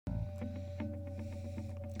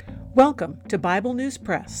Welcome to Bible News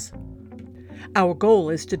Press. Our goal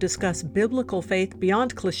is to discuss biblical faith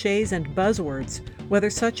beyond cliches and buzzwords, whether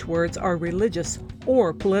such words are religious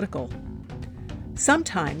or political.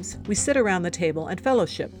 Sometimes we sit around the table and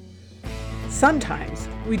fellowship. Sometimes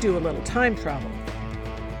we do a little time travel.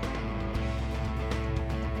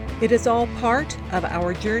 It is all part of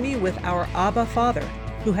our journey with our Abba Father,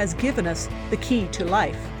 who has given us the key to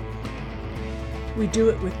life. We do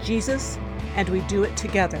it with Jesus, and we do it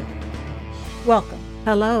together. Welcome.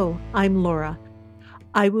 Hello, I'm Laura.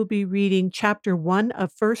 I will be reading chapter 1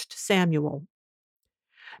 of 1 Samuel.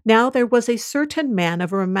 Now there was a certain man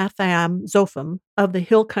of Ramathaim Zophim of the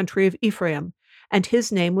hill country of Ephraim, and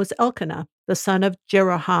his name was Elkanah, the son of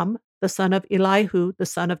Jeroham, the son of Elihu, the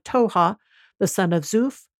son of Toha, the son of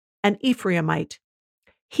Zuph, an Ephraimite.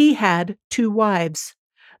 He had 2 wives.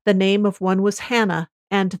 The name of one was Hannah,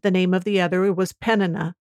 and the name of the other was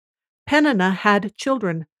Peninnah. Peninnah had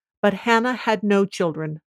children, but Hannah had no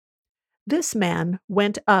children. This man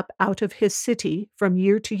went up out of his city from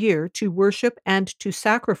year to year to worship and to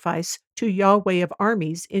sacrifice to Yahweh of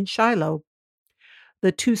armies in Shiloh.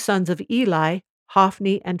 The 2 sons of Eli,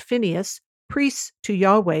 Hophni and Phinehas, priests to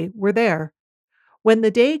Yahweh, were there. When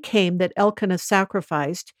the day came that Elkanah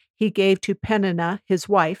sacrificed, he gave to Peninnah his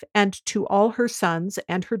wife and to all her sons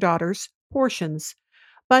and her daughters portions.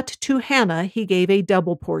 But to Hannah he gave a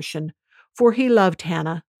double portion, for he loved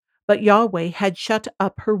Hannah, but Yahweh had shut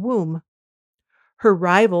up her womb. Her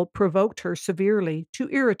rival provoked her severely to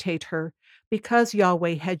irritate her, because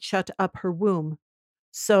Yahweh had shut up her womb.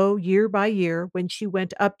 So, year by year, when she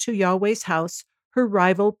went up to Yahweh's house, her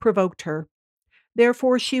rival provoked her.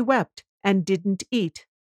 Therefore she wept and didn't eat.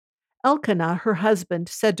 Elkanah, her husband,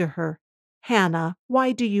 said to her, "Hannah,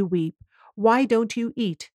 why do you weep? Why don't you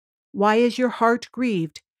eat? Why is your heart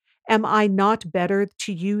grieved? Am I not better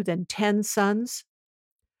to you than 10 sons?"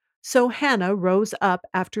 So Hannah rose up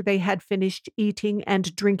after they had finished eating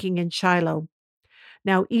and drinking in Shiloh.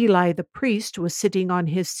 Now Eli the priest was sitting on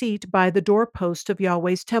his seat by the doorpost of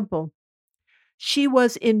Yahweh's temple. She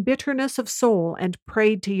was in bitterness of soul and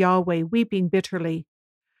prayed to Yahweh, weeping bitterly.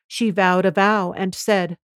 She vowed a vow and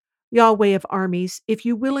said, "Yahweh of armies, if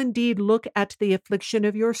you will indeed look at the affliction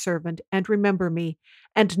of your servant and remember me,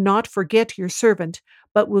 and not forget your servant,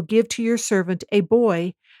 but will give to your servant a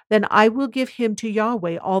boy, then I will give him to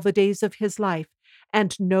Yahweh all the days of his life,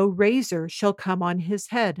 and no razor shall come on his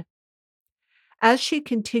head." As she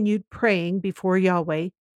continued praying before Yahweh,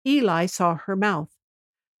 Eli saw her mouth.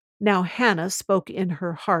 Now Hannah spoke in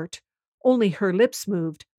her heart. Only her lips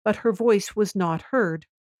moved, but her voice was not heard.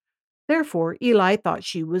 Therefore Eli thought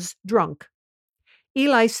she was drunk.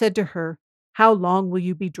 Eli said to her, "How long will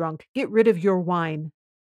you be drunk? Get rid of your wine."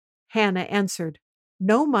 Hannah answered,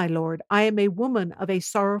 "No, my lord, I am a woman of a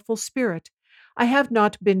sorrowful spirit. I have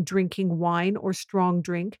not been drinking wine or strong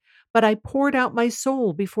drink, but I poured out my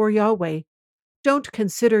soul before Yahweh. Don't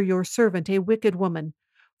consider your servant a wicked woman,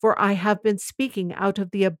 for I have been speaking out of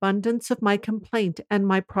the abundance of my complaint and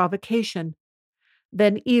my provocation."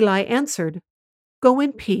 Then Eli answered, "Go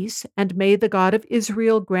in peace, and may the God of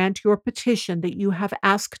Israel grant your petition that you have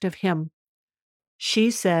asked of him." She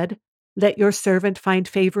said, "Let your servant find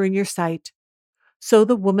favor in your sight." So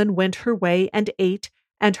the woman went her way and ate,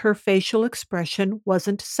 and her facial expression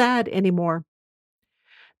wasn't sad anymore.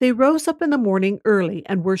 They rose up in the morning early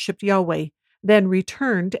and worshipped Yahweh, then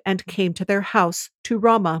returned and came to their house, to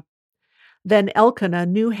Ramah. Then Elkanah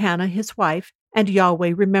knew Hannah his wife, and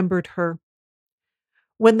Yahweh remembered her.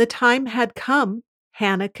 When the time had come,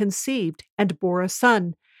 Hannah conceived and bore a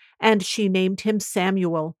son, and she named him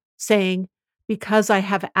Samuel, saying, "Because I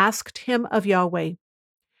have asked him of Yahweh."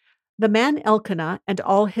 The man Elkanah and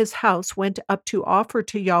all his house went up to offer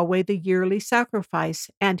to Yahweh the yearly sacrifice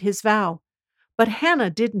and his vow. But Hannah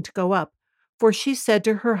didn't go up, for she said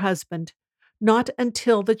to her husband, "Not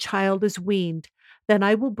until the child is weaned, then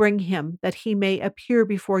I will bring him, that he may appear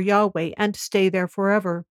before Yahweh and stay there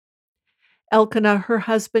forever." Elkanah, her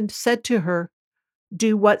husband, said to her,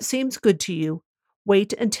 "Do what seems good to you.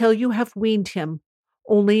 Wait until you have weaned him.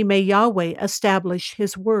 Only may Yahweh establish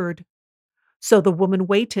his word." So the woman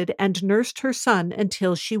waited and nursed her son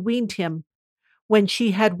until she weaned him. When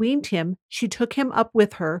she had weaned him, she took him up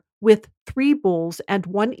with her, with 3 bulls and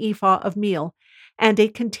 1 ephah of meal, and a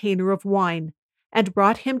container of wine, and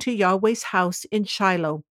brought him to Yahweh's house in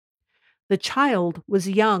Shiloh. The child was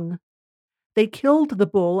young. They killed the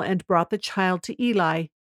bull and brought the child to Eli.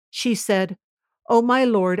 She said, "O my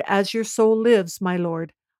lord, as your soul lives, my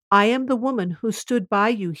lord, I am the woman who stood by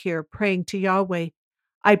you here praying to Yahweh.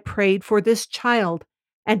 I prayed for this child,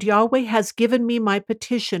 and Yahweh has given me my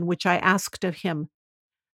petition which I asked of him.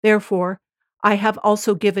 Therefore, I have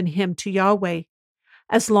also given him to Yahweh.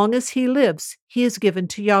 As long as he lives, he is given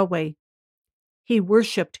to Yahweh. He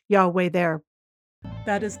worshipped Yahweh there.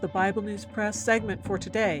 That is the Bible News Press segment for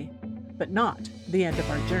today, but not the end of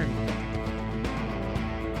our journey.